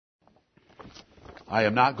I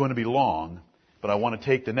am not going to be long, but I want to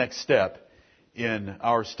take the next step in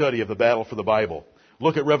our study of the battle for the Bible.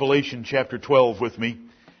 Look at Revelation chapter 12 with me,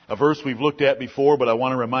 a verse we've looked at before, but I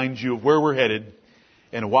want to remind you of where we're headed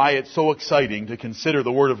and why it's so exciting to consider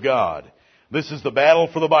the Word of God. This is the battle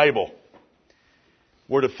for the Bible.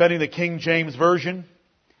 We're defending the King James Version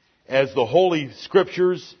as the Holy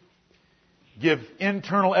Scriptures give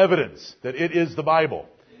internal evidence that it is the Bible.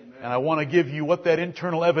 Amen. And I want to give you what that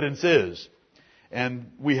internal evidence is.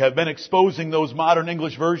 And we have been exposing those modern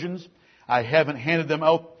English versions. I haven't handed them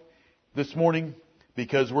out this morning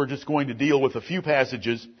because we're just going to deal with a few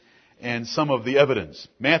passages and some of the evidence.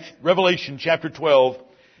 Revelation chapter 12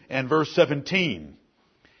 and verse 17.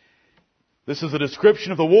 This is a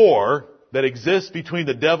description of the war that exists between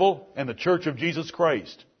the devil and the church of Jesus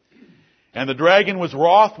Christ. And the dragon was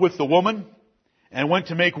wroth with the woman and went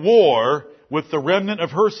to make war with the remnant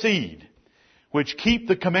of her seed, which keep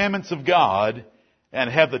the commandments of God and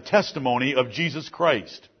have the testimony of Jesus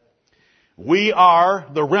Christ. We are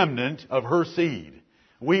the remnant of her seed.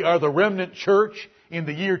 We are the remnant church in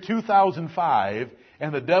the year 2005,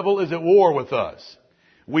 and the devil is at war with us.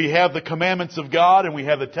 We have the commandments of God and we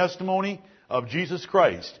have the testimony of Jesus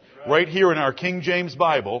Christ right here in our King James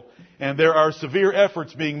Bible, and there are severe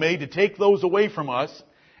efforts being made to take those away from us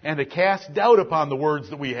and to cast doubt upon the words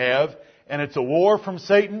that we have, and it's a war from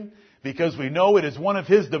Satan because we know it is one of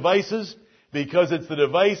his devices, because it's the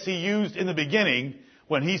device he used in the beginning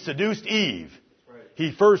when he seduced Eve. Right.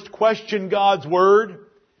 He first questioned God's Word.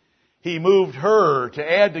 He moved her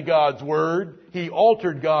to add to God's Word. He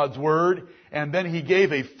altered God's Word. And then he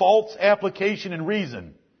gave a false application and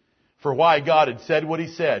reason for why God had said what he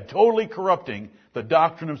said, totally corrupting the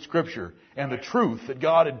doctrine of Scripture and the truth that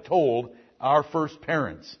God had told our first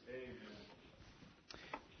parents. Amen.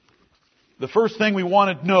 The first thing we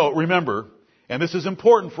want to remember, and this is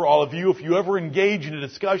important for all of you if you ever engage in a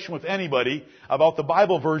discussion with anybody about the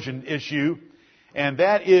Bible version issue, and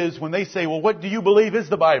that is when they say, well, what do you believe is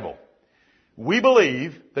the Bible? We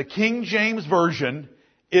believe the King James Version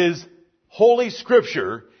is Holy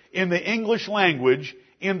Scripture in the English language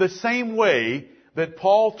in the same way that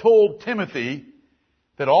Paul told Timothy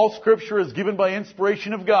that all Scripture is given by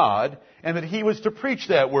inspiration of God and that he was to preach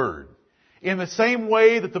that word. In the same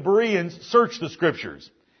way that the Bereans searched the Scriptures.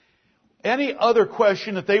 Any other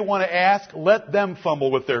question that they want to ask, let them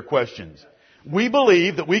fumble with their questions. We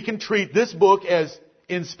believe that we can treat this book as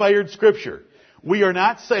inspired Scripture. We are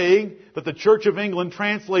not saying that the Church of England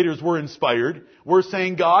translators were inspired. We're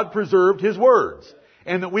saying God preserved His words.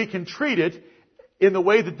 And that we can treat it in the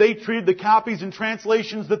way that they treated the copies and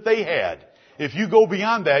translations that they had. If you go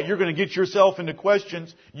beyond that, you're going to get yourself into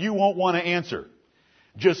questions you won't want to answer.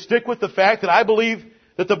 Just stick with the fact that I believe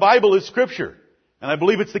that the Bible is Scripture. And I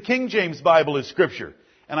believe it's the King James Bible is Scripture.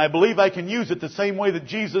 And I believe I can use it the same way that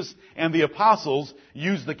Jesus and the apostles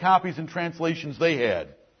used the copies and translations they had.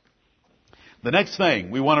 The next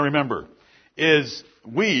thing we want to remember is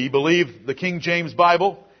we believe the King James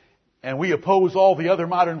Bible and we oppose all the other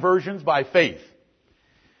modern versions by faith.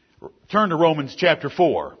 Turn to Romans chapter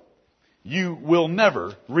 4. You will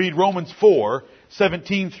never read Romans 4,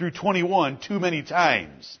 17 through 21 too many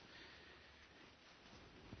times.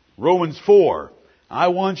 Romans 4. I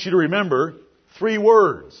want you to remember 3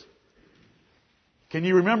 words. Can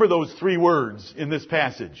you remember those 3 words in this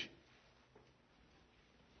passage?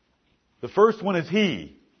 The first one is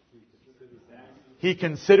he. He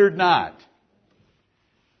considered not.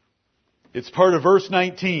 It's part of verse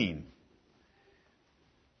 19.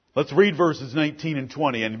 Let's read verses 19 and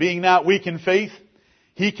 20. And being not weak in faith,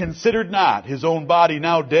 he considered not his own body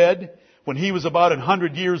now dead, when he was about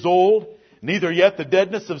 100 years old, neither yet the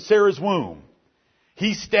deadness of Sarah's womb.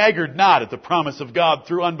 He staggered not at the promise of God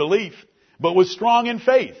through unbelief, but was strong in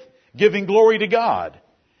faith, giving glory to God,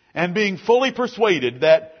 and being fully persuaded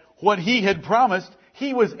that what he had promised,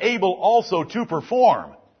 he was able also to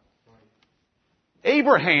perform.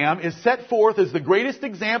 Abraham is set forth as the greatest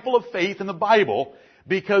example of faith in the Bible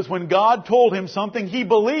because when God told him something, he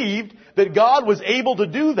believed that God was able to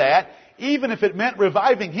do that, even if it meant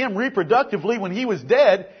reviving him reproductively when he was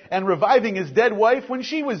dead and reviving his dead wife when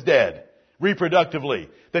she was dead reproductively.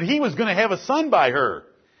 That he was going to have a son by her.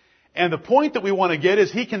 And the point that we want to get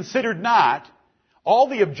is he considered not all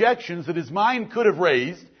the objections that his mind could have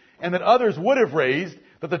raised and that others would have raised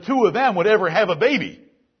that the two of them would ever have a baby.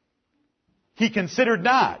 He considered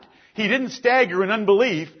not. He didn't stagger in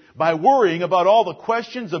unbelief by worrying about all the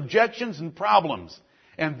questions, objections, and problems.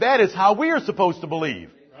 And that is how we are supposed to believe.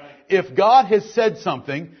 Right. If God has said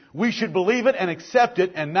something, we should believe it and accept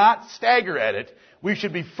it and not stagger at it. We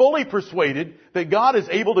should be fully persuaded that God is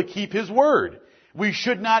able to keep His word. We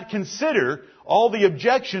should not consider all the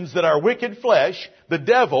objections that our wicked flesh, the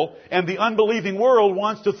devil, and the unbelieving world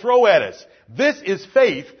wants to throw at us. This is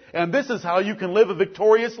faith, and this is how you can live a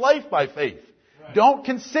victorious life by faith. Right. Don't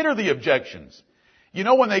consider the objections. You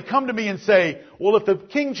know, when they come to me and say, well, if the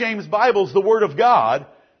King James Bible is the Word of God,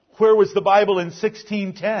 where was the Bible in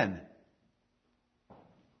 1610?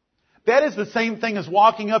 That is the same thing as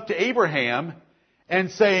walking up to Abraham and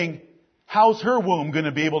saying, how's her womb going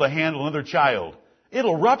to be able to handle another child?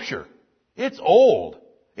 It'll rupture. It's old.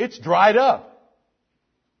 It's dried up.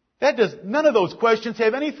 None of those questions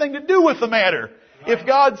have anything to do with the matter. Right. If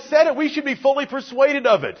God said it, we should be fully persuaded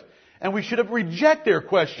of it. And we should have reject their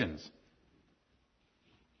questions.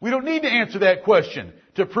 We don't need to answer that question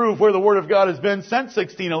to prove where the Word of God has been since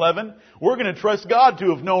 1611. We're going to trust God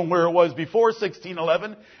to have known where it was before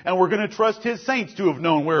 1611, and we're going to trust His saints to have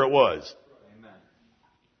known where it was. Amen.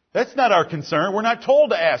 That's not our concern. We're not told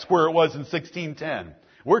to ask where it was in 1610.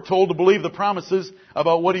 We're told to believe the promises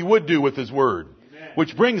about what He would do with His Word. Amen.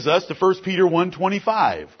 Which brings us to 1 Peter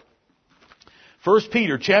 1:25. 1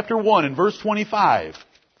 Peter chapter 1 and verse 25.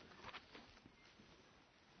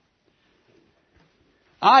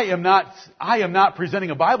 I am not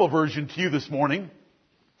presenting a Bible version to you this morning,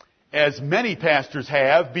 as many pastors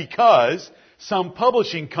have, because some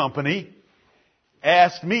publishing company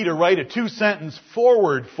asked me to write a 2-sentence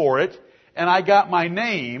foreword for it, and I got my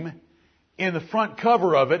name in the front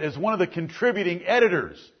cover of it as one of the contributing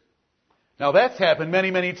editors. Now that's happened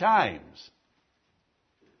many, many times.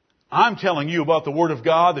 I'm telling you about the Word of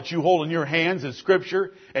God that you hold in your hands as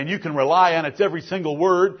Scripture, and you can rely on its every single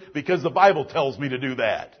word because the Bible tells me to do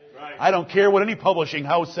that. Right. I don't care what any publishing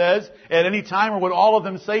house says at any time or what all of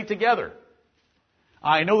them say together.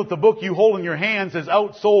 I know that the book you hold in your hands has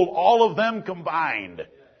outsold all of them combined.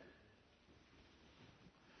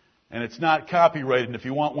 And it's not copyrighted, and if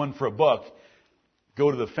you want one for $1, go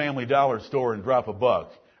to the Family Dollar store and drop $1.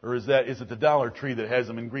 Or is it the Dollar Tree that has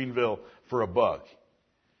them in Greenville for $1?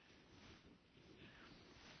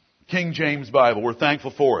 King James Bible. We're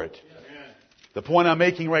thankful for it. Amen. The point I'm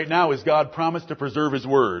making right now is God promised to preserve His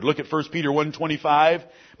Word. Look at 1 Peter 1:25.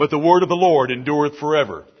 But the word of the Lord endureth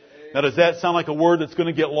forever. Amen. Now does that sound like a word that's going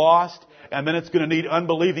to get lost? And then it's going to need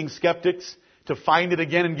unbelieving skeptics to find it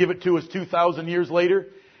again and give it to us 2,000 years later?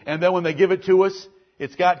 And then when they give it to us,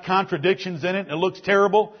 it's got contradictions in it, and it looks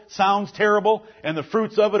terrible, sounds terrible, and the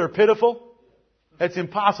fruits of it are pitiful? That's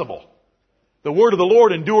impossible. The word of the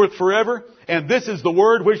Lord endureth forever, and this is the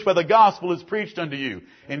word which by the gospel is preached unto you.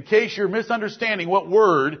 In case you're misunderstanding what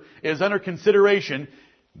word is under consideration,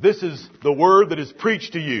 this is the word that is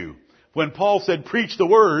preached to you. When Paul said preach the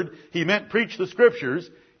word, he meant preach the Scriptures.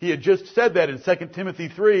 He had just said that in 2 Timothy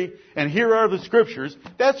 3, and here are the Scriptures.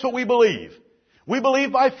 That's what we believe. We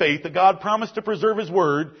believe by faith that God promised to preserve His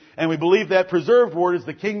Word, and we believe that preserved Word is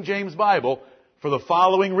the King James Bible for the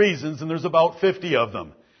following reasons, and there's about 50 of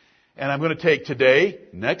them. And I'm going to take today,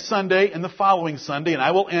 next Sunday, and the following Sunday, and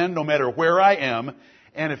I will end no matter where I am.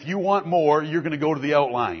 And if you want more, you're going to go to the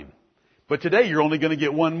outline. But today you're only going to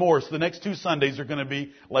get one more, so the next 2 Sundays are going to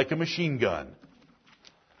be like a machine gun.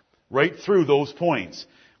 Right through those points.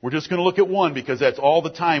 We're just going to look at one because that's all the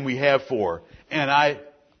time we have for. And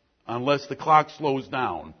unless the clock slows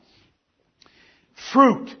down.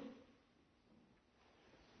 Fruit.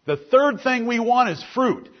 The third thing we want is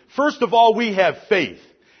fruit. First of all, we have faith.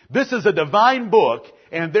 This is a divine book,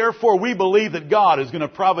 and therefore we believe that God is going to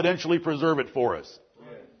providentially preserve it for us.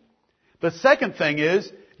 The second thing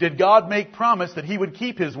is, did God make promise that He would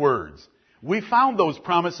keep His words? We found those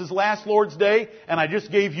promises last Lord's Day, and I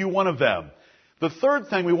just gave you one of them. The third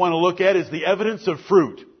thing we want to look at is the evidence of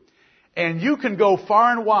fruit. And you can go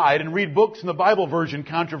far and wide and read books in the Bible version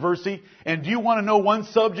controversy, and do you want to know one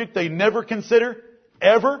subject they never consider?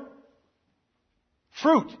 Ever?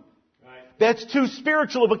 Fruit. That's too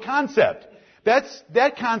spiritual of a concept.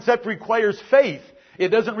 That concept requires faith. It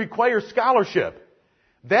doesn't require scholarship.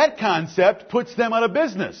 That concept puts them out of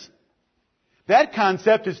business. That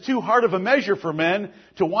concept is too hard of a measure for men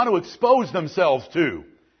to want to expose themselves to.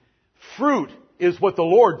 Fruit is what the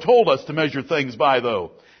Lord told us to measure things by,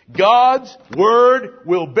 though. God's Word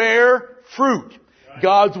will bear fruit.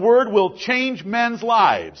 God's Word will change men's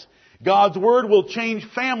lives. God's Word will change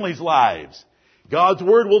families' lives. God's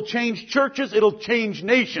Word will change churches, it'll change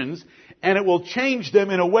nations, and it will change them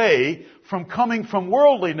in a way from coming from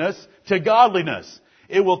worldliness to godliness.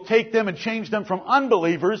 It will take them and change them from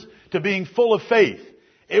unbelievers to being full of faith.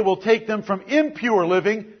 It will take them from impure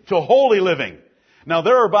living to holy living. Now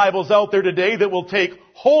there are Bibles out there today that will take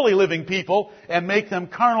holy living people and make them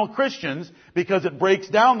carnal Christians because it breaks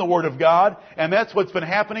down the Word of God, and that's what's been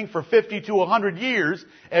happening for 50 to 100 years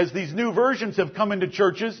as these new versions have come into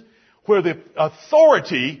churches where the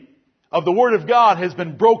authority of the Word of God has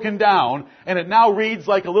been broken down, and it now reads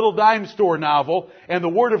like a little dime store novel, and the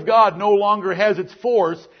Word of God no longer has its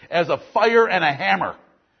force as a fire and a hammer.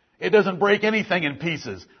 It doesn't break anything in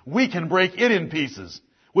pieces. We can break it in pieces,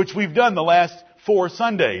 which we've done the last 4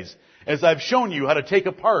 Sundays, as I've shown you how to take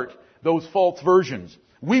apart those false versions.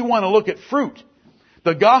 We want to look at fruit.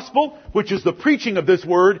 The gospel, which is the preaching of this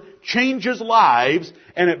word, changes lives,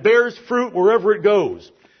 and it bears fruit wherever it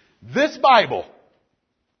goes. This Bible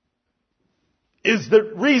is the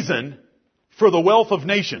reason for the wealth of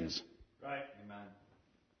nations. Right. Amen.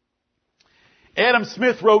 Adam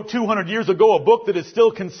Smith wrote 200 years ago a book that is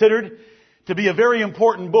still considered to be a very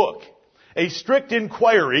important book. A strict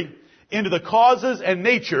inquiry into the causes and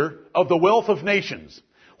nature of the wealth of nations.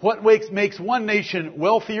 What makes one nation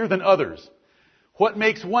wealthier than others? What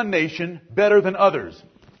makes one nation better than others?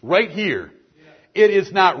 Right here. It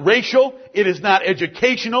is not racial. It is not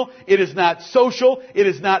educational. It is not social. It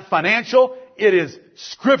is not financial. It is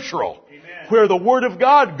scriptural. Amen. Where the Word of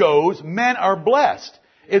God goes, men are blessed.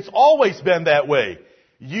 It's always been that way.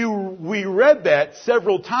 We read that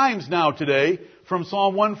several times now today from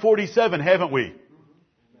Psalm 147, haven't we?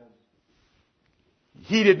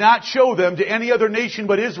 He did not show them to any other nation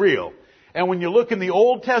but Israel. And when you look in the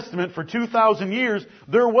Old Testament for 2,000 years,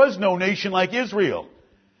 there was no nation like Israel.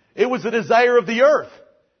 It was the desire of the earth.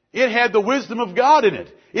 It had the wisdom of God in it.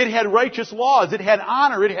 It had righteous laws. It had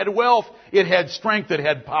honor. It had wealth. It had strength. It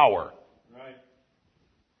had power. Right.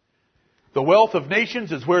 The wealth of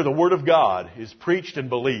nations is where the Word of God is preached and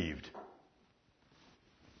believed.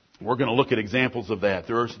 We're going to look at examples of that.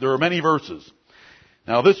 There are many verses.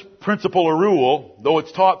 Now this principle or rule, though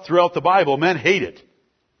it's taught throughout the Bible, men hate it.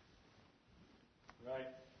 Right.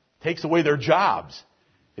 It takes away their jobs.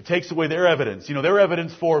 It takes away their evidence. You know, their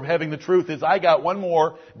evidence for having the truth is, I got one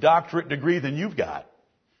more doctorate degree than you've got.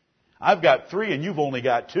 I've got 3 and you've only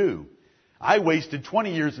got 2. I wasted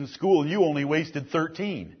 20 years in school and you only wasted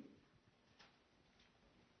 13.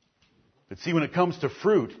 But see, when it comes to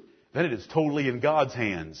fruit, then it is totally in God's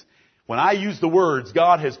hands. When I use the words,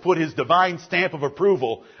 God has put His divine stamp of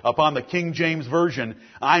approval upon the King James Version,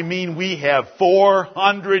 I mean we have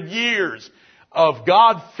 400 years of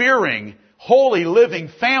God-fearing, holy living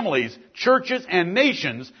families, churches, and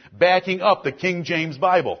nations backing up the King James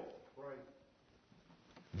Bible. Right.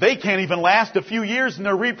 They can't even last a few years and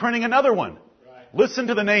they're reprinting another one. Right. Listen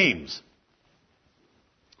to the names.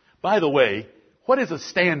 By the way, what is a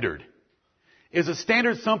standard? Is a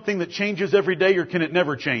standard something that changes every day, or can it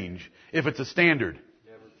never change if it's a standard?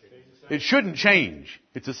 Never change. It shouldn't change.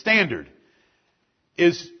 It's a standard.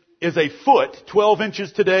 Is a foot 12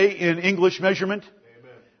 inches today in English measurement?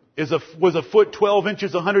 Amen. Was a foot 12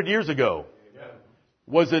 inches 100 years ago? Amen.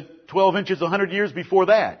 Was it 12 inches 100 years before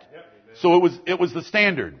that? Yep. So it was the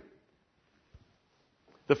standard.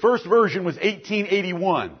 The first version was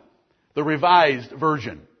 1881, the revised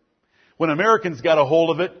version. When Americans got a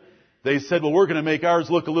hold of it, they said, well, we're going to make ours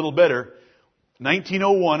look a little better.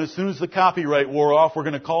 1901, as soon as the copyright wore off, we're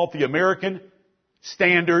going to call it the American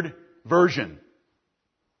Standard Version.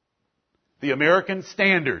 The American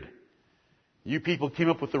Standard. You people came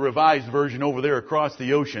up with the revised version over there across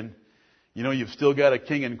the ocean. You know, you've still got a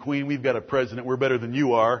king and queen. We've got a president. We're better than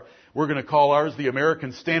you are. We're going to call ours the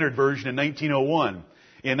American Standard Version in 1901.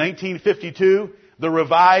 In 1952, the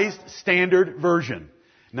Revised Standard Version.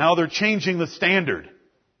 Now they're changing the standard.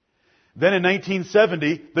 Then in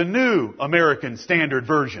 1970, the New American Standard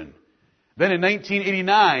Version. Then in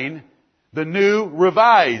 1989, the New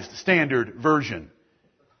Revised Standard Version.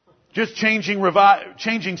 Just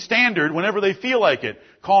changing standard whenever they feel like it.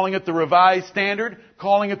 Calling it the Revised Standard,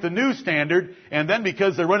 calling it the New Standard, and then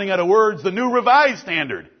because they're running out of words, the New Revised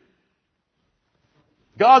Standard.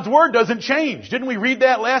 God's Word doesn't change. Didn't we read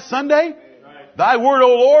that last Sunday? Right. Thy Word,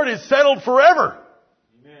 O Lord, is settled forever.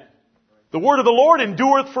 Amen. The Word of the Lord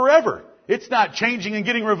endureth forever. It's not changing and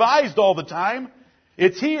getting revised all the time.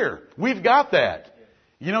 It's here. We've got that.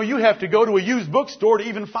 You know, you have to go to a used bookstore to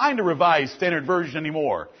even find a Revised Standard Version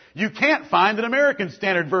anymore. You can't find an American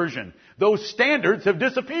Standard Version. Those standards have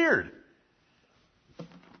disappeared.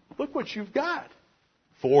 Look what you've got.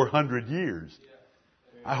 400 years.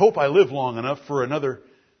 I hope I live long enough for another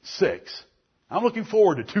 6. I'm looking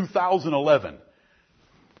forward to 2011.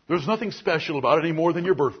 There's nothing special about it any more than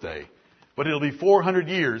your birthday. But it'll be 400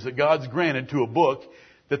 years that God's granted to a book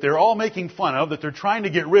that they're all making fun of, that they're trying to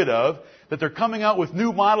get rid of, that they're coming out with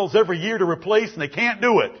new models every year to replace, and they can't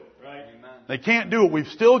do it. Right. They can't do it. We've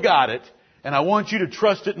still got it, and I want you to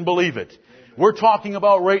trust it and believe it. We're talking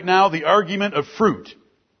about right now the argument of fruit.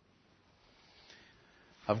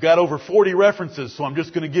 I've got over 40 references, so I'm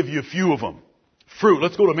just going to give you a few of them. Fruit.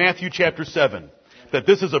 Let's go to Matthew chapter 7. That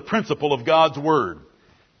this is a principle of God's Word.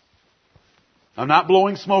 I'm not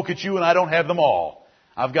blowing smoke at you, and I don't have them all.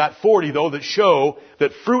 I've got 40, though, that show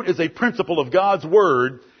that fruit is a principle of God's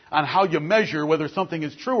Word on how you measure whether something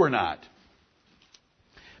is true or not.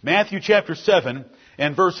 Matthew chapter 7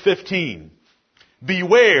 and verse 15.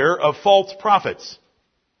 Beware of false prophets.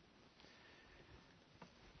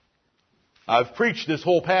 I've preached this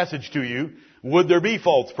whole passage to you. Would there be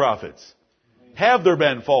false prophets? Have there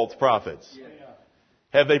been false prophets?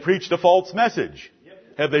 Have they preached a false message?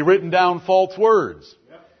 Have they written down false words?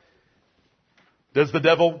 Does the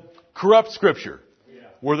devil corrupt Scripture?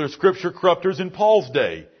 Were there Scripture corrupters in Paul's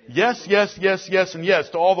day? Yes, yes, yes, yes, and yes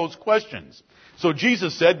to all those questions. So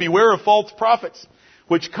Jesus said, beware of false prophets,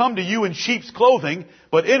 which come to you in sheep's clothing,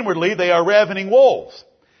 but inwardly they are ravening wolves.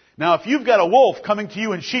 Now, if you've got a wolf coming to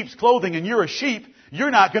you in sheep's clothing and you're a sheep, you're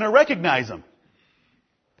not going to recognize him.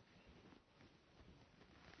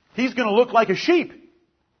 He's going to look like a sheep.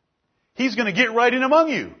 He's going to get right in among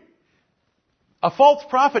you. A false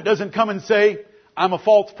prophet doesn't come and say, I'm a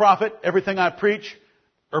false prophet, everything I preach,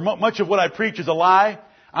 or much of what I preach is a lie.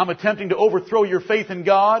 I'm attempting to overthrow your faith in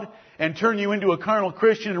God and turn you into a carnal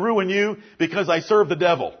Christian and ruin you because I serve the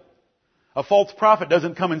devil. A false prophet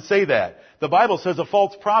doesn't come and say that. The Bible says a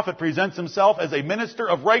false prophet presents himself as a minister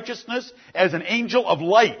of righteousness, as an angel of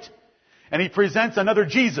light. And he presents another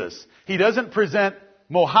Jesus. He doesn't present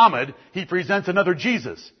Mohammed, he presents another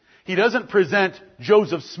Jesus. He doesn't present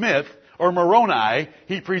Joseph Smith or Moroni,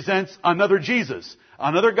 he presents another Jesus,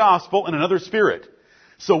 another gospel, and another spirit.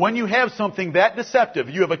 So when you have something that deceptive,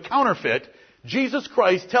 you have a counterfeit, Jesus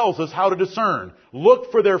Christ tells us how to discern.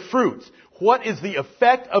 Look for their fruits. What is the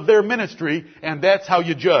effect of their ministry? And that's how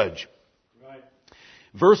you judge. Right.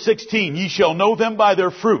 Verse 16, ye shall know them by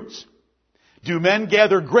their fruits. Do men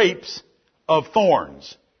gather grapes of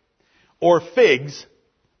thorns, or figs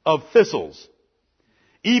of thistles?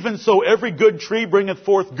 Even so every good tree bringeth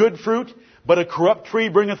forth good fruit, but a corrupt tree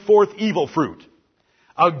bringeth forth evil fruit.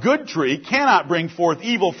 A good tree cannot bring forth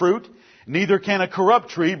evil fruit, neither can a corrupt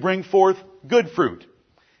tree bring forth good fruit.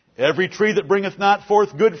 Every tree that bringeth not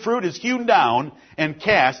forth good fruit is hewn down and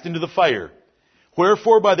cast into the fire.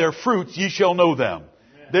 Wherefore by their fruits ye shall know them.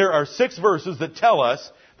 Amen. There are 6 verses that tell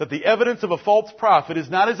us that the evidence of a false prophet is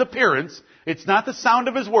not his appearance, it's not the sound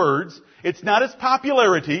of his words, it's not his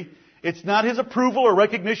popularity, it's not his approval or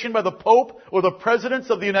recognition by the Pope or the presidents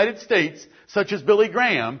of the United States, such as Billy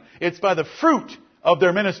Graham. It's by the fruit of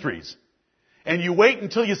their ministries. And you wait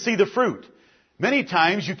until you see the fruit. Many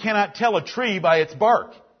times you cannot tell a tree by its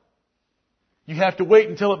bark. You have to wait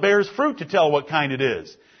until it bears fruit to tell what kind it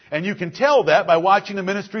is. And you can tell that by watching the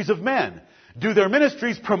ministries of men. Do their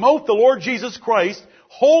ministries promote the Lord Jesus Christ,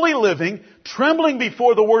 holy living, trembling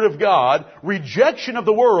before the Word of God, rejection of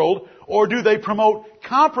the world, or do they promote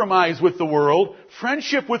compromise with the world,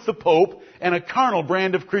 friendship with the Pope, and a carnal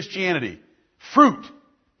brand of Christianity? Fruit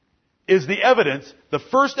is the evidence, the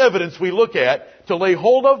first evidence we look at to lay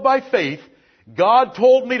hold of by faith. God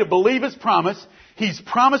told me to believe His promise. He's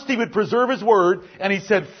promised He would preserve His Word, and He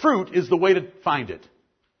said fruit is the way to find it.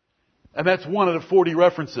 And that's one of the 40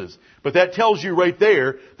 references. But that tells you right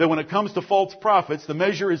there that when it comes to false prophets, the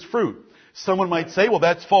measure is fruit. Someone might say, well,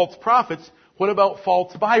 that's false prophets. What about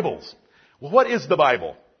false Bibles? Well, what is the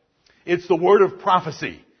Bible? It's the word of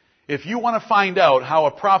prophecy. If you want to find out how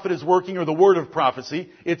a prophet is working or the word of prophecy,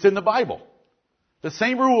 it's in the Bible. The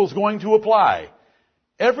same rule is going to apply.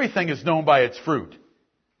 Everything is known by its fruit.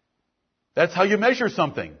 That's how you measure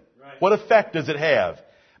something. Right. What effect does it have?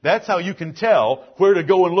 That's how you can tell where to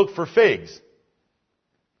go and look for figs.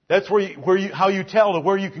 That's how you tell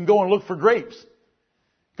where you can go and look for grapes.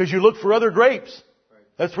 Because you look for other grapes. Right.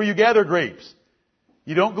 That's where you gather grapes.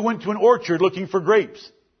 You don't go into an orchard looking for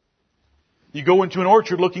grapes. You go into an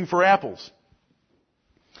orchard looking for apples.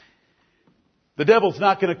 The devil's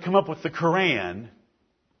not going to come up with the Quran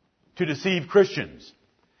to deceive Christians.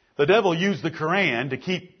 The devil used the Quran to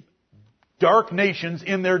keep dark nations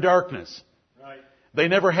in their darkness. Right. They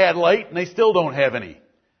never had light, and they still don't have any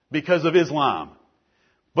because of Islam.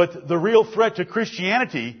 But the real threat to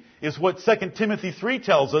Christianity is what 2 Timothy 3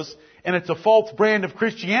 tells us, and it's a false brand of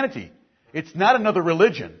Christianity. It's not another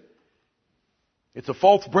religion. It's a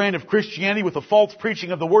false brand of Christianity with a false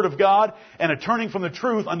preaching of the Word of God and a turning from the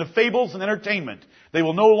truth unto fables and entertainment. They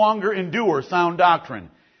will no longer endure sound doctrine.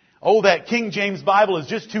 Oh, that King James Bible is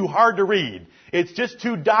just too hard to read. It's just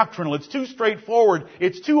too doctrinal. It's too straightforward.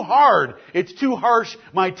 It's too hard. It's too harsh.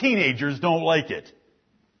 My teenagers don't like it.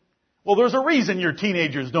 Well, there's a reason your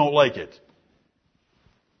teenagers don't like it.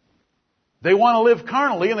 They want to live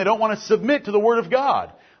carnally and they don't want to submit to the Word of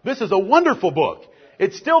God. This is a wonderful book.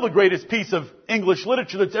 It's still the greatest piece of English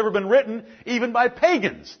literature that's ever been written, even by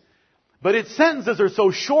pagans. But its sentences are so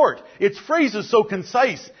short, its phrases so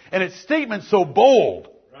concise, and its statements so bold.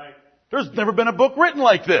 Right. There's never been a book written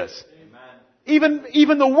like this. Amen.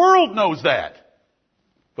 Even the world knows that.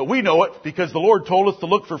 But we know it because the Lord told us to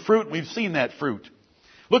look for fruit, and we've seen that fruit.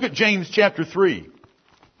 Look at James chapter 3.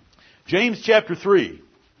 James chapter 3.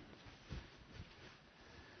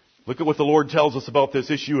 Look at what the Lord tells us about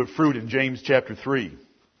this issue of fruit in James chapter 3.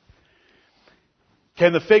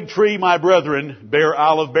 Can the fig tree, my brethren, bear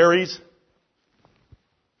olive berries?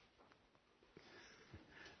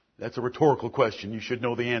 That's a rhetorical question. You should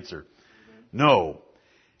know the answer. No.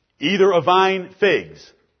 Either a vine figs.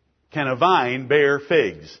 Can a vine bear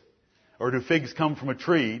figs? Or do figs come from a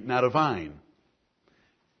tree, not a vine?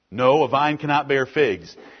 No, a vine cannot bear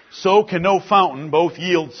figs. So can no fountain both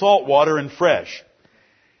yield salt water and fresh.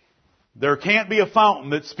 There can't be a fountain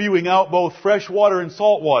that's spewing out both fresh water and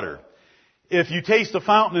salt water. If you taste a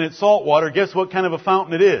fountain and it's salt water, guess what kind of a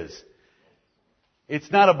fountain it is?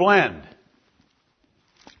 It's not a blend.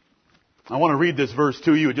 I want to read this verse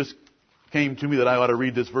to you. It just came to me that I ought to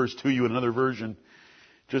read this verse to you in another version,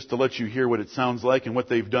 just to let you hear what it sounds like and what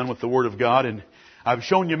they've done with the Word of God. And I've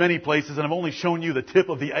shown you many places, and I've only shown you the tip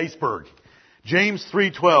of the iceberg. James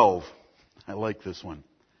 3:12. I like this one.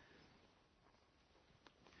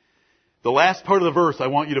 The last part of the verse I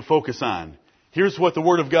want you to focus on. Here's what the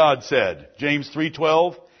Word of God said. James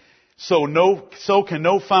 3:12. So can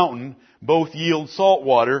no fountain both yield salt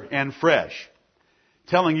water and fresh.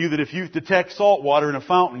 Telling you that if you detect salt water in a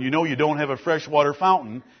fountain, you know you don't have a freshwater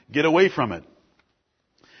fountain. Get away from it.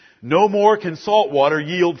 No more can salt water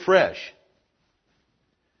yield fresh.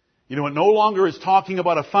 You know, it no longer is talking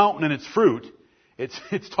about a fountain and its fruit.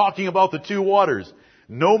 It's talking about the two waters.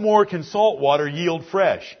 No more can salt water yield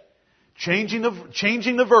fresh. Changing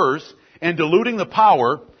the verse and diluting the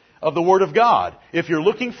power of the Word of God. If you're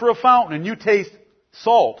looking for a fountain and you taste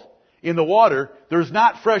salt in the water, there's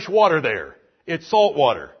not fresh water there. It's salt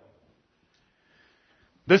water.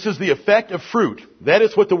 This is the effect of fruit. That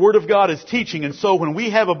is what the Word of God is teaching. And so when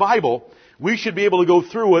we have a Bible, we should be able to go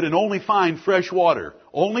through it and only find fresh water.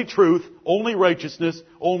 Only truth, only righteousness,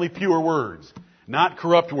 only pure words. Not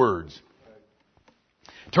corrupt words.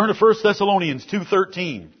 Turn to 1 Thessalonians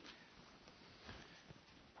 2:13.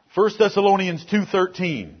 1 Thessalonians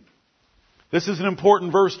 2:13. This is an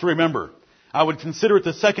important verse to remember. I would consider it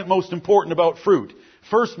the second most important about fruit.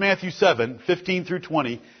 First Matthew 7:15 through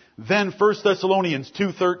 20. Then 1 Thessalonians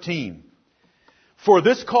 2:13. For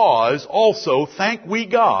this cause also thank we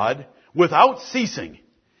God without ceasing,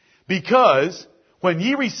 because when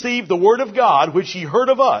ye received the word of God, which ye heard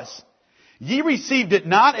of us, ye received it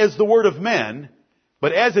not as the word of men,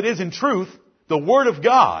 but as it is in truth, the word of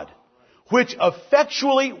God, which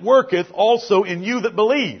effectually worketh also in you that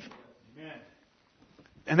believe. Amen.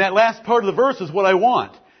 And that last part of the verse is what I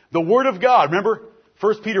want. The word of God. Remember,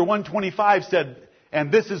 1 Peter 1:25 said,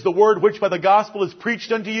 and this is the word which by the gospel is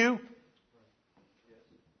preached unto you.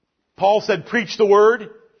 Paul said, preach the word.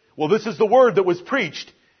 Well, this is the word that was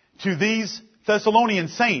preached to these Thessalonian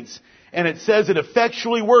saints. And it says it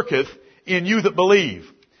effectually worketh in you that believe.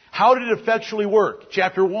 How did it effectually work?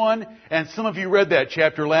 Chapter 1, and some of you read that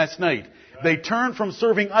chapter last night. They turned from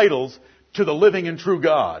serving idols to the living and true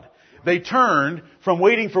God. They turned from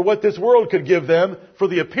waiting for what this world could give them for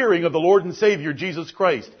the appearing of the Lord and Savior Jesus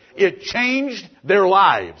Christ. It changed their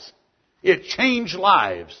lives. It changed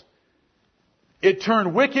lives. It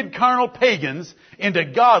turned wicked carnal pagans into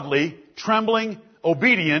godly, trembling,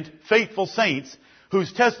 obedient, faithful saints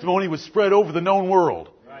whose testimony was spread over the known world.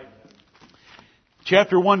 Right.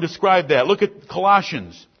 Chapter 1 described that. Look at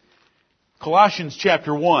Colossians. Colossians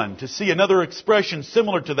chapter 1 to see another expression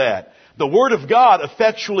similar to that. The Word of God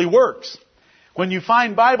effectually works. When you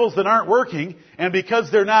find Bibles that aren't working, and because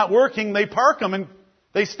they're not working, they park them and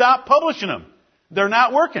they stop publishing them. They're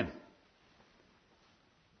not working.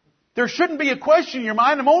 There shouldn't be a question in your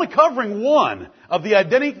mind. I'm only covering one of the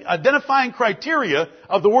identifying criteria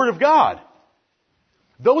of the Word of God.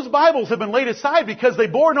 Those Bibles have been laid aside because they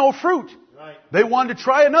bore no fruit. Right. They wanted to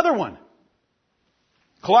try another one.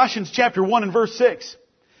 Colossians chapter 1 and verse 6.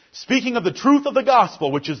 Speaking of the truth of the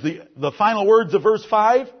gospel, which is the final words of verse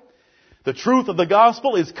 5. The truth of the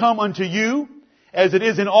gospel is come unto you, as it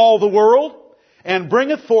is in all the world, and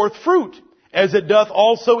bringeth forth fruit, as it doth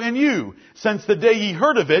also in you, since the day ye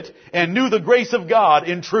heard of it, and knew the grace of God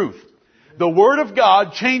in truth. The Word of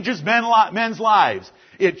God changes men's lives.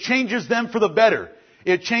 It changes them for the better.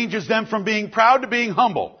 It changes them from being proud to being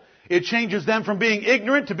humble. It changes them from being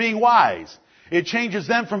ignorant to being wise. It changes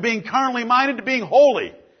them from being carnally minded to being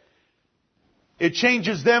holy. It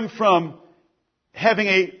changes them from having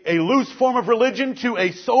a loose form of religion to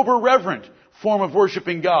a sober, reverent form of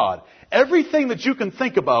worshiping God. Everything that you can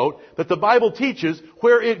think about that the Bible teaches,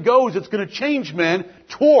 where it goes, it's going to change men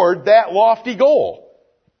toward that lofty goal.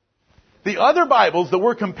 The other Bibles that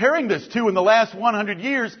we're comparing this to in the last 100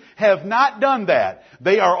 years have not done that.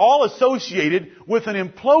 They are all associated with an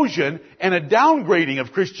implosion and a downgrading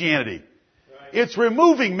of Christianity. Right. It's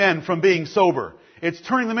removing men from being sober. It's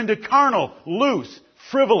turning them into carnal, loose,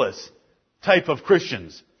 frivolous type of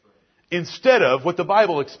Christians instead of what the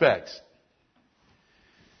Bible expects.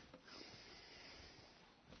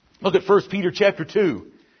 Look at 1 Peter chapter 2.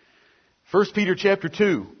 1 Peter chapter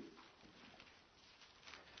 2.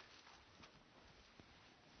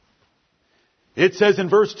 It says in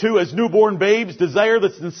verse 2, as newborn babes, desire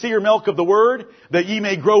the sincere milk of the Word, that ye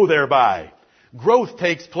may grow thereby. Growth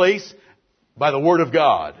takes place by the Word of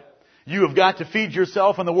God. You have got to feed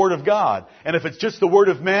yourself on the Word of God. And if it's just the Word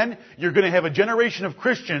of men, you're going to have a generation of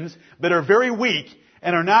Christians that are very weak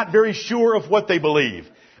and are not very sure of what they believe.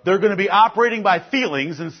 They're going to be operating by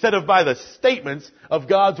feelings instead of by the statements of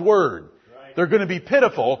God's Word. Right. They're going to be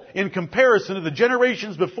pitiful in comparison to the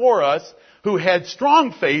generations before us who had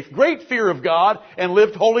strong faith, great fear of God, and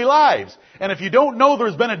lived holy lives. And if you don't know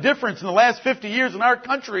there's been a difference in the last 50 years in our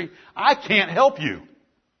country, I can't help you.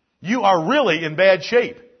 You are really in bad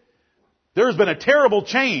shape. There's been a terrible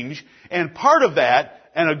change, and part of that,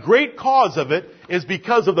 and a great cause of it, is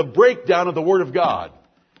because of the breakdown of the Word of God.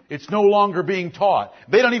 It's no longer being taught.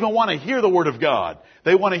 They don't even want to hear the Word of God.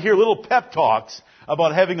 They want to hear little pep talks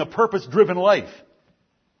about having a purpose-driven life.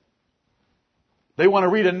 They want to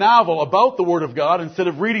read a novel about the Word of God instead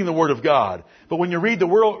of reading the Word of God. But when you read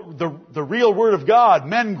the real Word of God,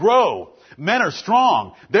 men grow. Men are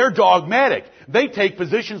strong. They're dogmatic. They take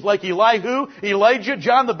positions like Elihu, Elijah,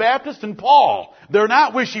 John the Baptist, and Paul. They're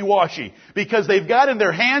not wishy-washy because they've got in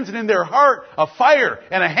their hands and in their heart a fire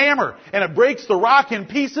and a hammer, and it breaks the rock in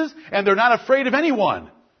pieces, and they're not afraid of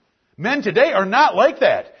anyone. Men today are not like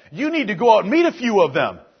that. You need to go out and meet a few of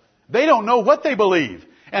them. They don't know what they believe.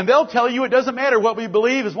 And they'll tell you it doesn't matter what we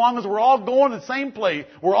believe as long as we're all going to the same place.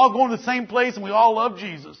 We're all going to the same place and we all love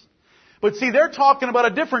Jesus. But see, they're talking about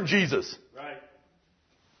a different Jesus. Right.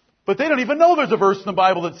 But they don't even know there's a verse in the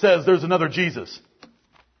Bible that says there's another Jesus.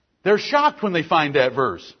 They're shocked when they find that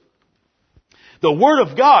verse. The Word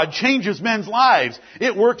of God changes men's lives.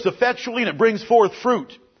 It works effectually and it brings forth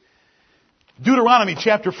fruit. Deuteronomy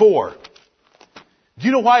chapter 4. Do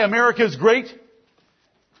you know why America is great?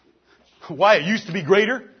 Why it used to be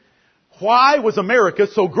greater? Why was America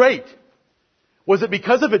so great? Was it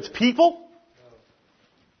because of its people?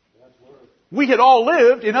 We had all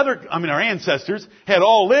lived in our ancestors had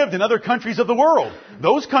all lived in other countries of the world.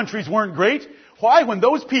 Those countries weren't great. Why, when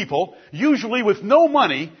those people, usually with no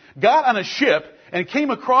money, got on a ship and came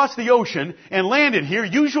across the ocean and landed here,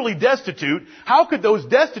 usually destitute, how could those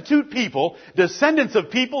destitute people, descendants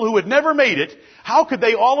of people who had never made it, how could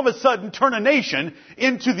they all of a sudden turn a nation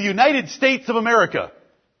into the United States of America?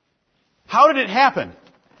 How did it happen?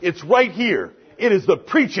 It's right here. It is the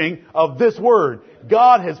preaching of this Word.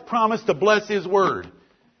 God has promised to bless His Word.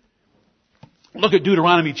 Look at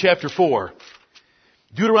Deuteronomy chapter 4.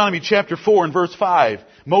 Deuteronomy chapter 4 and verse 5.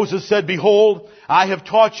 Moses said, behold, I have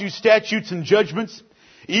taught you statutes and judgments,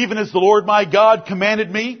 even as the Lord my God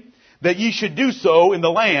commanded me, that ye should do so in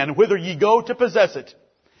the land whither ye go to possess it.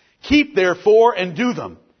 Keep therefore and do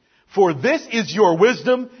them. For this is your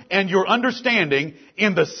wisdom and your understanding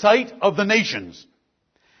in the sight of the nations,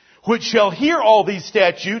 which shall hear all these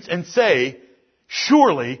statutes and say,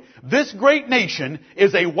 surely this great nation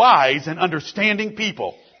is a wise and understanding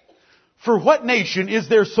people. For what nation is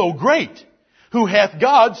there so great, who hath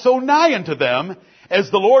God so nigh unto them,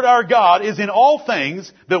 as the Lord our God is in all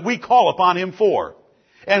things that we call upon Him for?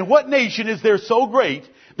 And what nation is there so great,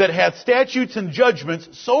 that hath statutes and judgments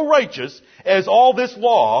so righteous as all this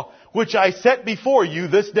law, which I set before you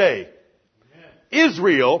this day? Amen.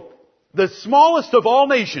 Israel, the smallest of all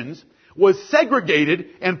nations, was segregated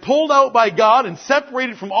and pulled out by God and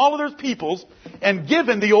separated from all other peoples and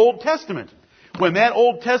given the Old Testament. When that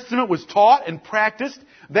Old Testament was taught and practiced,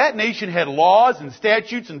 that nation had laws and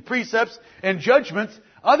statutes and precepts and judgments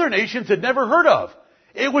other nations had never heard of.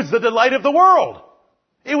 It was the delight of the world.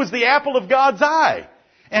 It was the apple of God's eye.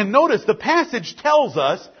 And notice the passage tells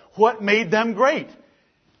us what made them great.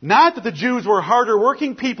 Not that the Jews were harder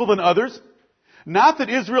working people than others. Not that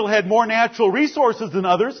Israel had more natural resources than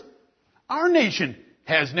others. Our nation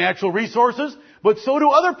has natural resources, but so do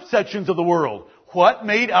other sections of the world. What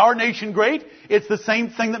made our nation great? It's the same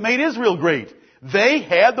thing that made Israel great. They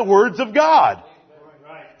had the words of God.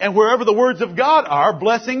 And wherever the words of God are,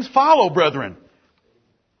 blessings follow, brethren.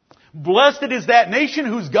 Blessed is that nation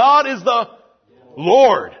whose God is the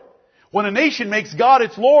Lord. When a nation makes God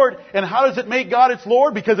its Lord, and how does it make God its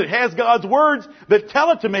Lord? Because it has God's words that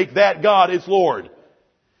tell it to make that God its Lord.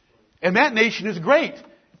 And that nation is great.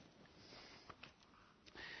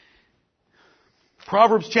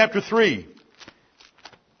 Proverbs chapter 3.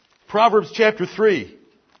 Proverbs chapter 3.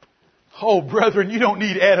 Oh, brethren, you don't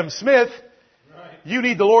need Adam Smith. You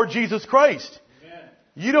need the Lord Jesus Christ.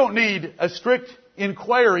 You don't need a strict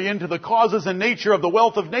inquiry into the causes and nature of the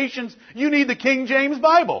wealth of nations. You need the King James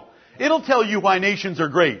Bible. It'll tell you why nations are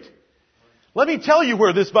great. Let me tell you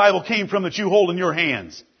where this Bible came from that you hold in your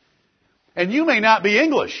hands. And you may not be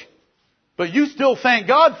English, but you still thank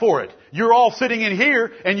God for it. You're all sitting in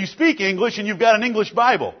here and you speak English and you've got an English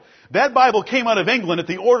Bible. That Bible came out of England at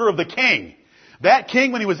the order of the king. That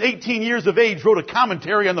king, when he was 18 years of age, wrote a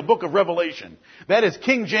commentary on the book of Revelation. That is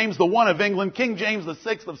King James the I of England, King James the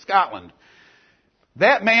VI of Scotland.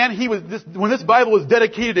 That man, when this Bible was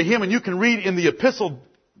dedicated to him, and you can read in the epistle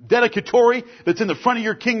dedicatory that's in the front of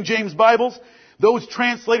your King James Bibles, those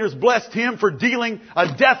translators blessed him for dealing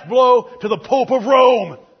a death blow to the Pope of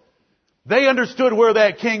Rome. They understood where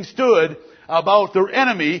that king stood about their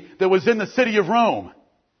enemy that was in the city of Rome.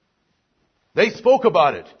 They spoke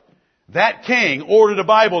about it. That king ordered a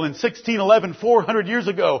Bible in 1611, 400 years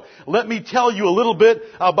ago. Let me tell you a little bit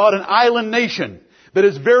about an island nation that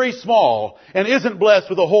is very small and isn't blessed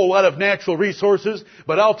with a whole lot of natural resources.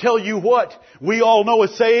 But I'll tell you what, we all know a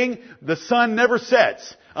saying, the sun never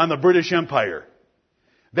sets on the British Empire.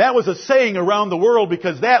 That was a saying around the world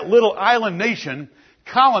because that little island nation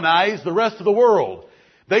colonized the rest of the world.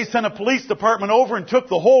 They sent a police department over and took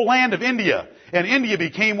the whole land of India, and India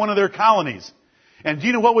became one of their colonies. And do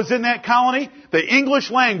you know what was in that colony? The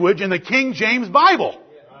English language and the King James Bible.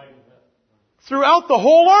 Throughout the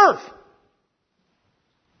whole earth.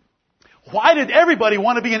 Why did everybody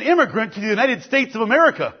want to be an immigrant to the United States of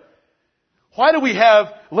America? Why do we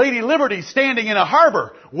have Lady Liberty standing in a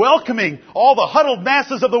harbor welcoming all the huddled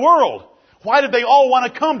masses of the world? Why did they all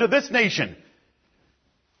want to come to this nation?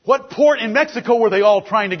 What port in Mexico were they all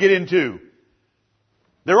trying to get into?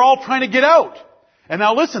 They're all trying to get out. And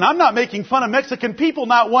now listen, I'm not making fun of Mexican people,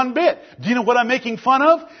 not one bit. Do you know what I'm making fun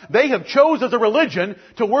of? They have chose as a religion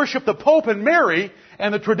to worship the Pope and Mary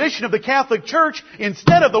and the tradition of the Catholic Church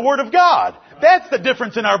instead of the Word of God. That's the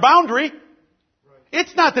difference in our boundary.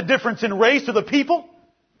 It's not the difference in race or the people.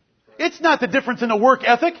 It's not the difference in a work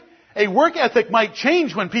ethic. A work ethic might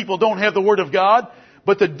change when people don't have the Word of God,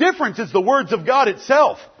 but the difference is the words of God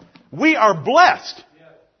itself. We are blessed.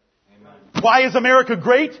 Why is America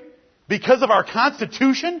great? Because of our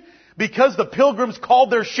Constitution? Because the Pilgrims called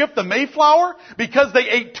their ship the Mayflower? Because they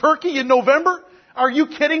ate turkey in November? Are you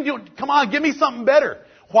kidding? Come on, give me something better.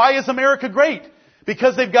 Why is America great?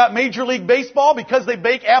 Because they've got Major League Baseball? Because they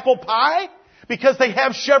bake apple pie? Because they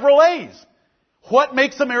have Chevrolets? What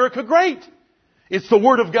makes America great? It's the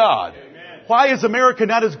Word of God. Amen. Why is America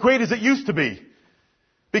not as great as it used to be?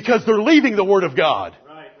 Because they're leaving the Word of God.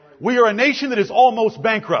 Right. We are a nation that is almost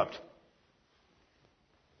bankrupt.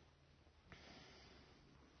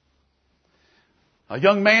 A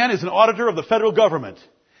young man is an auditor of the federal government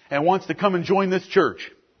and wants to come and join this church.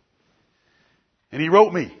 And he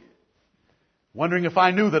wrote me, wondering if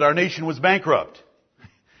I knew that our nation was bankrupt.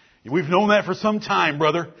 We've known that for some time,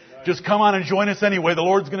 brother. Just come on and join us anyway. The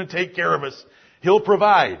Lord's going to take care of us. He'll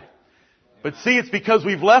provide. But see, it's because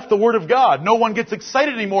we've left the Word of God. No one gets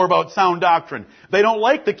excited anymore about sound doctrine. They don't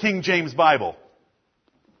like the King James Bible.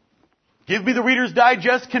 Give me the Reader's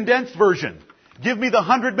Digest condensed version. Give me the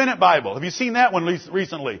 100-minute Bible. Have you seen that one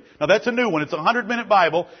recently? Now that's a new one. It's a 100-minute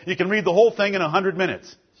Bible. You can read the whole thing in 100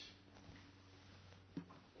 minutes.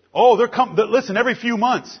 Oh, listen, every few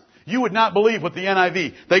months, you would not believe what the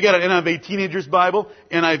NIV. They got an NIV Teenagers Bible,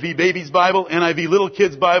 NIV Babies Bible, NIV Little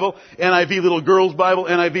Kids Bible, NIV Little Girls Bible,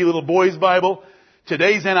 NIV Little Boys Bible.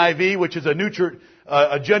 Today's NIV, which is a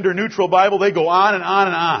gender-neutral Bible, they go on and on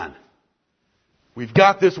and on. We've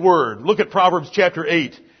got this Word. Look at Proverbs chapter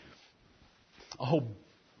 8. Oh,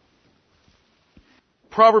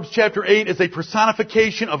 Proverbs chapter 8 is a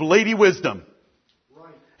personification of Lady Wisdom.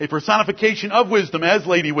 Right. A personification of wisdom as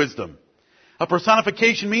Lady Wisdom. A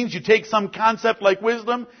personification means you take some concept like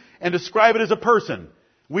wisdom and describe it as a person.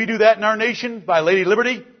 We do that in our nation by Lady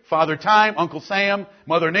Liberty, Father Time, Uncle Sam,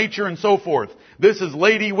 Mother Nature, and so forth. This is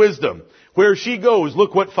Lady Wisdom. Where she goes,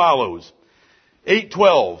 look what follows.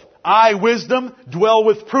 8:12. I, wisdom, dwell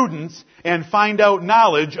with prudence and find out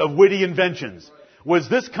knowledge of witty inventions. Was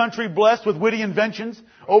this country blessed with witty inventions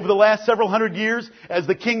over the last several hundred years as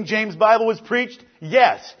the King James Bible was preached?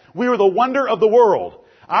 Yes. We were the wonder of the world.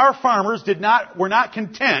 Our farmers were not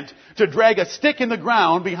content to drag a stick in the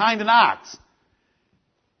ground behind an ox.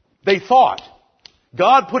 They thought.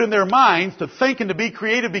 God put in their minds to think and to be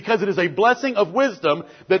creative because it is a blessing of wisdom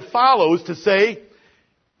that follows to say,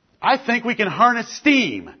 I think we can harness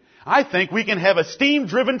steam. I think we can have a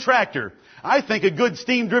steam-driven tractor. I think a good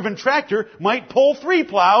steam-driven tractor might pull 3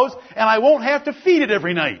 plows and I won't have to feed it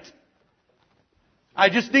every night. I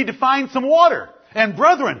just need to find some water. And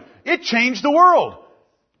brethren, it changed the world.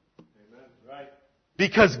 Amen. Right.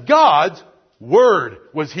 Because God's Word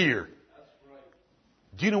was here.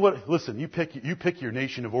 Do you know what? Listen, you pick your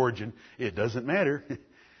nation of origin. It doesn't matter.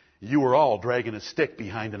 You were all dragging a stick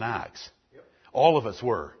behind an ox. Yep. All of us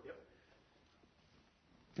were. Yep.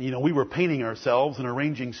 You know, we were painting ourselves and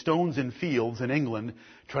arranging stones in fields in England,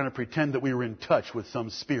 trying to pretend that we were in touch with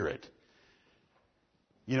some spirit.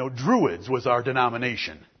 You know, Druids was our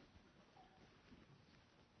denomination.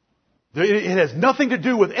 It has nothing to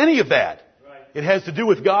do with any of that. Right. It has to do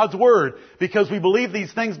with God's Word, because we believe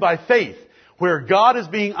these things by faith. Where God is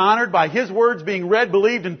being honored by His words being read,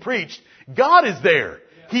 believed, and preached, God is there.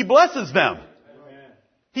 He blesses them. Amen.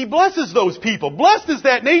 He blesses those people. Blessed is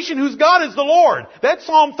that nation whose God is the Lord. That's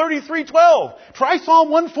Psalm 33:12. Try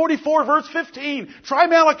Psalm 144 verse 15. Try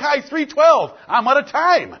Malachi 3:12. I'm out of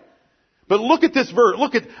time. But look at this verse.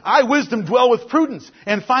 Look at, I wisdom dwell with prudence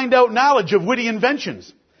and find out knowledge of witty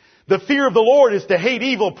inventions. The fear of the Lord is to hate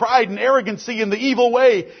evil, pride and arrogancy and the evil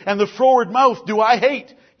way, and the froward mouth do I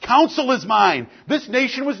hate. Counsel is mine. This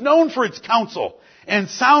nation was known for its counsel and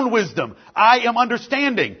sound wisdom. I am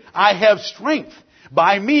understanding. I have strength.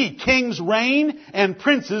 By me, kings reign and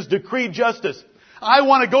princes decree justice. I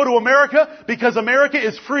want to go to America because America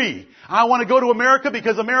is free. I want to go to America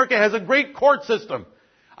because America has a great court system.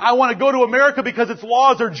 I want to go to America because its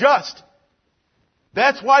laws are just.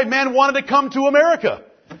 That's why men wanted to come to America.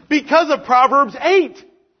 Because of Proverbs 8.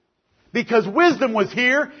 Because wisdom was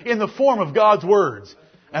here in the form of God's words.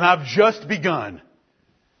 And I've just begun.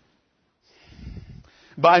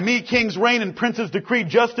 By me kings reign and princes decree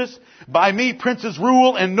justice. By me princes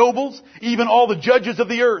rule and nobles, even all the judges of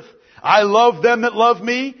the earth. I love them that love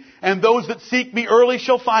me, and those that seek me early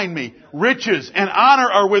shall find me. Riches and honor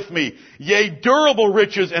are with me, yea, durable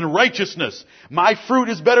riches and righteousness. My fruit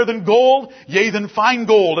is better than gold, yea, than fine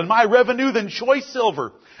gold, and my revenue than choice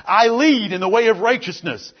silver. I lead in the way of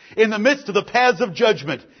righteousness, in the midst of the paths of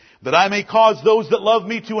judgment, that I may cause those that love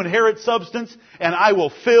me to inherit substance, and I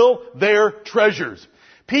will fill their treasures.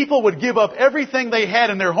 People would give up everything they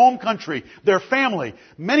had in their home country, their family.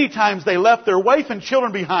 Many times they left their wife and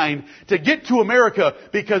children behind to get to America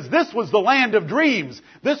because this was the land of dreams.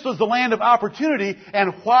 This was the land of opportunity.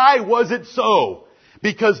 And why was it so?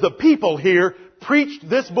 Because the people here preached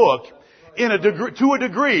this book to a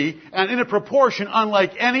degree and in a proportion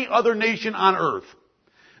unlike any other nation on earth.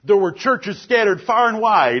 There were churches scattered far and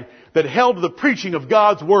wide that held to the preaching of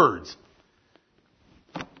God's words.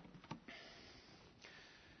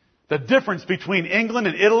 The difference between England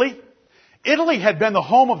and Italy. Italy had been the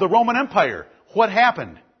home of the Roman Empire. What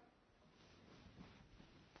happened?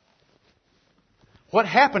 What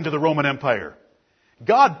happened to the Roman Empire?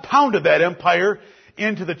 God pounded that empire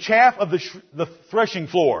into the chaff of the threshing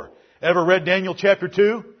floor. Ever read Daniel chapter 2?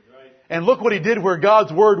 Right. And look what he did where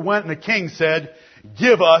God's word went and the king said,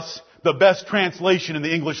 give us the best translation in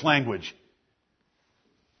the English language.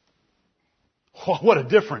 Oh, what a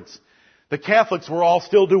difference. The Catholics were all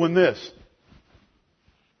still doing this.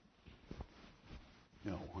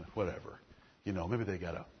 You know, whatever. You know, maybe they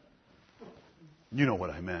got a... You know what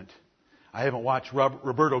I meant. I haven't watched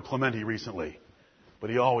Roberto Clemente recently, but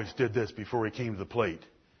he always did this before he came to the plate.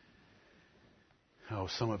 Oh,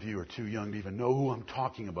 some of you are too young to even know who I'm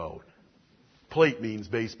talking about. Plate means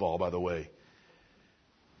baseball, by the way.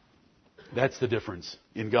 That's the difference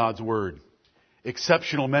in God's Word.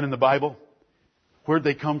 Exceptional men in the Bible. Where'd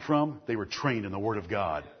they come from? They were trained in the Word of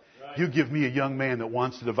God. Right. You give me a young man that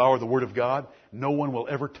wants to devour the Word of God, no one will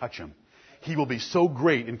ever touch him. He will be so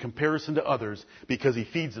great in comparison to others because he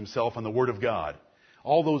feeds himself on the Word of God.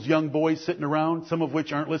 All those young boys sitting around, some of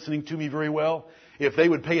which aren't listening to me very well, if they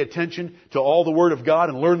would pay attention to all the Word of God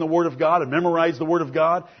and learn the Word of God and memorize the Word of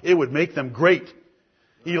God, it would make them great.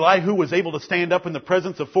 Elihu was able to stand up in the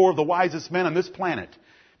presence of 4 of the wisest men on this planet.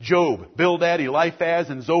 Job, Bildad, Eliphaz,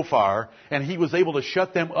 and Zophar, and he was able to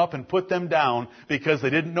shut them up and put them down because they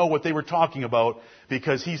didn't know what they were talking about,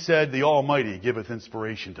 because he said, the Almighty giveth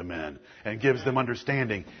inspiration to men and gives them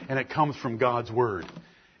understanding, and it comes from God's Word.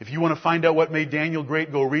 If you want to find out what made Daniel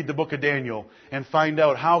great, go read the book of Daniel and find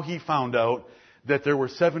out how he found out that there were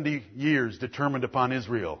 70 years determined upon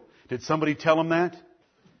Israel. Did somebody tell him that?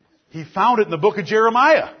 He found it in the book of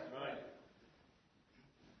Jeremiah.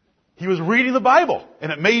 He was reading the Bible,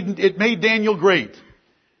 and it made Daniel great.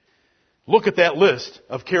 Look at that list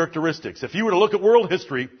of characteristics. If you were to look at world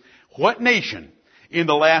history, what nation in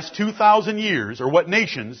the last 2,000 years, or what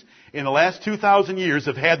nations in the last 2,000 years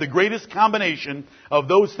have had the greatest combination of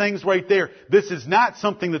those things right there? This is not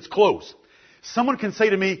something that's close. Someone can say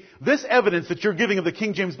to me, this evidence that you're giving of the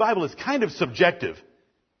King James Bible is kind of subjective.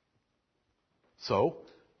 So,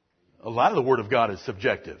 a lot of the Word of God is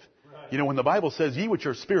subjective. You know, when the Bible says, ye which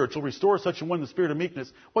are spiritual, restore such a one in the spirit of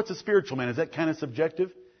meekness, what's a spiritual man? Is that kind of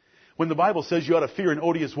subjective? When the Bible says you ought to fear an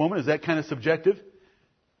odious woman, is that kind of subjective?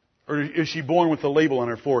 Or is she born with the label on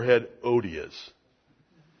her forehead, odious?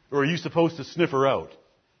 Or are you supposed to sniff her out?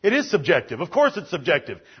 It is subjective. Of course it's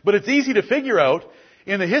subjective. But it's easy to figure out.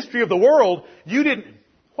 In the history of the world,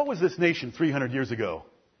 what was this nation 300 years ago?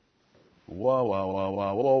 Wah, wah, wah,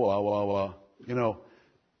 wah, wah, wah, wah, wah. You know,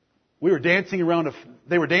 they were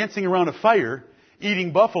dancing around a fire,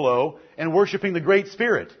 eating buffalo, and worshiping the Great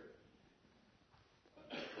Spirit.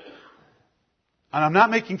 And I'm not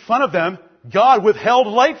making fun of them. God withheld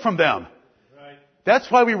light from them. Right. That's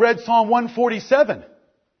why we read Psalm 147.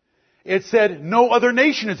 It said, no other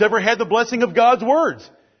nation has ever had the blessing of God's words.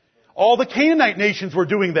 All the Canaanite nations were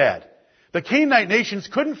doing that. The Canaanite nations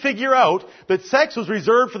couldn't figure out that sex was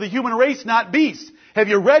reserved for the human race, not beasts. Have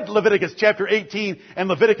you read Leviticus chapter 18 and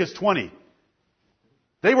Leviticus 20?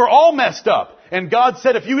 They were all messed up. And God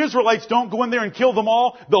said, if you Israelites don't go in there and kill them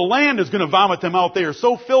all, the land is going to vomit them out. They are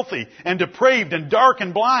so filthy and depraved and dark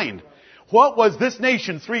and blind. What was this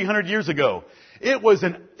nation 300 years ago? It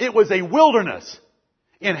was a wilderness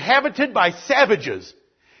inhabited by savages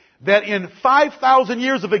that in 5,000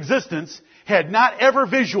 years of existence had not ever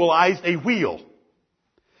visualized a wheel.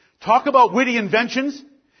 Talk about witty inventions.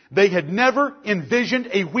 They had never envisioned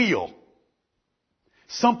a wheel.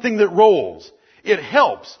 Something that rolls. It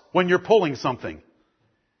helps when you're pulling something.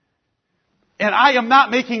 And I am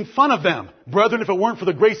not making fun of them. Brethren, if it weren't for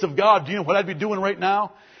the grace of God, do you know what I'd be doing right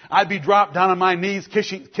now? I'd be dropped down on my knees,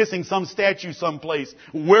 kissing some statue someplace,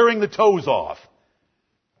 wearing the toes off.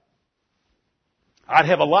 I'd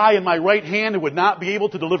have a lie in my right hand and would not be able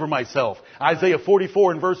to deliver myself. Isaiah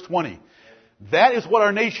 44 and verse 20. That is what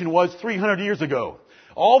our nation was 300 years ago.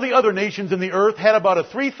 All the other nations in the earth had about a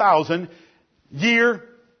 3,000 year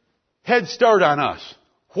head start on us.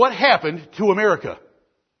 What happened to America?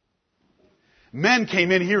 Men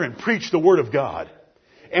came in here and preached the Word of God.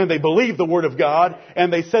 And they believed the Word of God,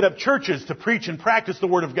 and they set up churches to preach and practice the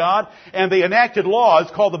Word of God, and they enacted laws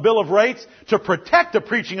called the Bill of Rights to protect the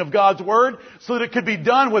preaching of God's Word so that it could be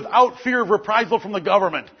done without fear of reprisal from the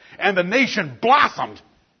government. And the nation blossomed.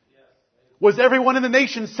 Was everyone in the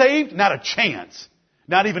nation saved? Not a chance.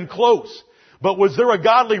 Not even close. But was there a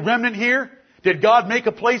godly remnant here? Did God make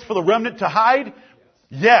a place for the remnant to hide?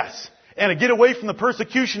 Yes. And to get away from the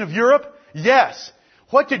persecution of Europe? Yes.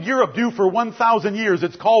 What did Europe do for 1,000 years?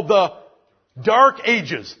 It's called the Dark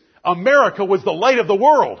Ages. America was the light of the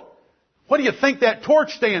world. What do you think that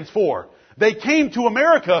torch stands for? They came to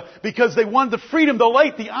America because they wanted the freedom, the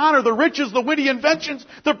light, the honor, the riches, the witty inventions,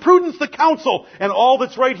 the prudence, the counsel, and all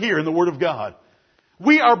that's right here in the Word of God.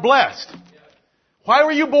 We are blessed. Why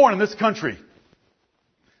were you born in this country?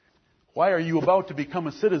 Why are you about to become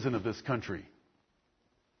a citizen of this country?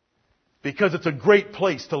 Because it's a great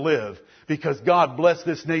place to live. Because God blessed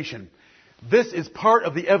this nation. This is part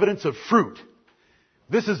of the evidence of fruit.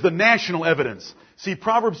 This is the national evidence. See,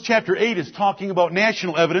 Proverbs chapter 8 is talking about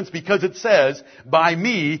national evidence because it says, by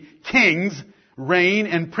me, kings reign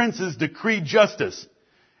and princes decree justice.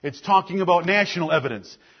 It's talking about national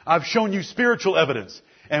evidence. I've shown you spiritual evidence.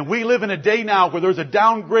 And we live in a day now where there's a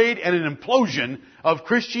downgrade and an implosion of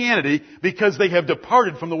Christianity because they have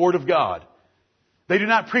departed from the Word of God. They do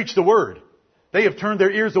not preach the Word. They have turned their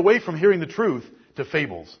ears away from hearing the truth to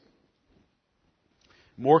fables.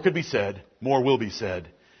 More could be said. More will be said.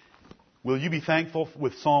 Will you be thankful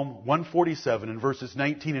with Psalm 147 and verses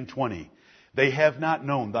 19 and 20? They have not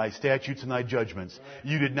known thy statutes and thy judgments.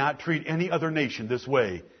 You did not treat any other nation this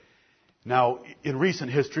way. Now, in recent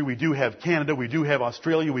history, we do have Canada, we do have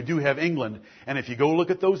Australia, we do have England. And if you go look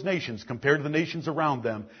at those nations compared to the nations around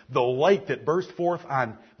them, the light that burst forth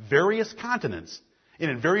on various continents and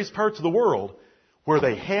in various parts of the world where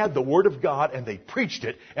they had the Word of God and they preached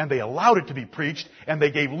it and they allowed it to be preached and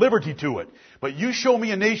they gave liberty to it. But you show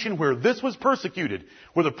me a nation where this was persecuted,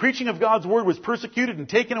 where the preaching of God's Word was persecuted and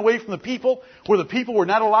taken away from the people, where the people were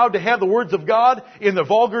not allowed to have the words of God in the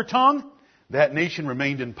vulgar tongue, that nation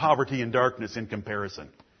remained in poverty and darkness in comparison.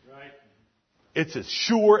 Right. It's as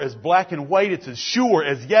sure as black and white. It's as sure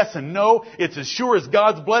as yes and no. It's as sure as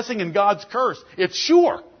God's blessing and God's curse. It's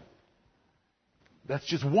sure. That's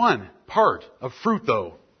just one part of fruit,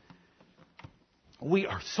 though. We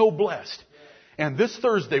are so blessed. And this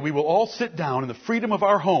Thursday, we will all sit down in the freedom of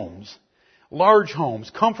our homes, large homes,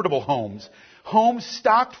 comfortable homes, homes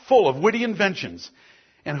stocked full of witty inventions.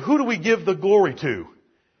 And who do we give the glory to?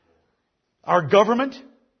 Our government?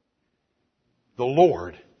 The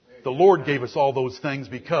Lord. The Lord gave us all those things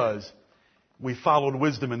because we followed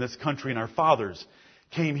wisdom in this country, and our fathers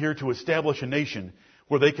came here to establish a nation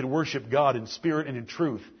where they could worship God in spirit and in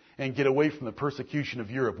truth and get away from the persecution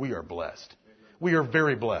of Europe. We are blessed. We are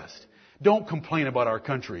very blessed. Don't complain about our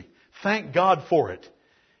country. Thank God for it.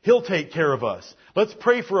 He'll take care of us. Let's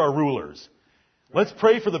pray for our rulers. Let's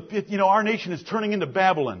pray for our nation is turning into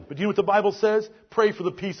Babylon. But you know what the Bible says? Pray for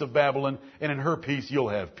the peace of Babylon, and in her peace you'll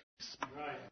have peace.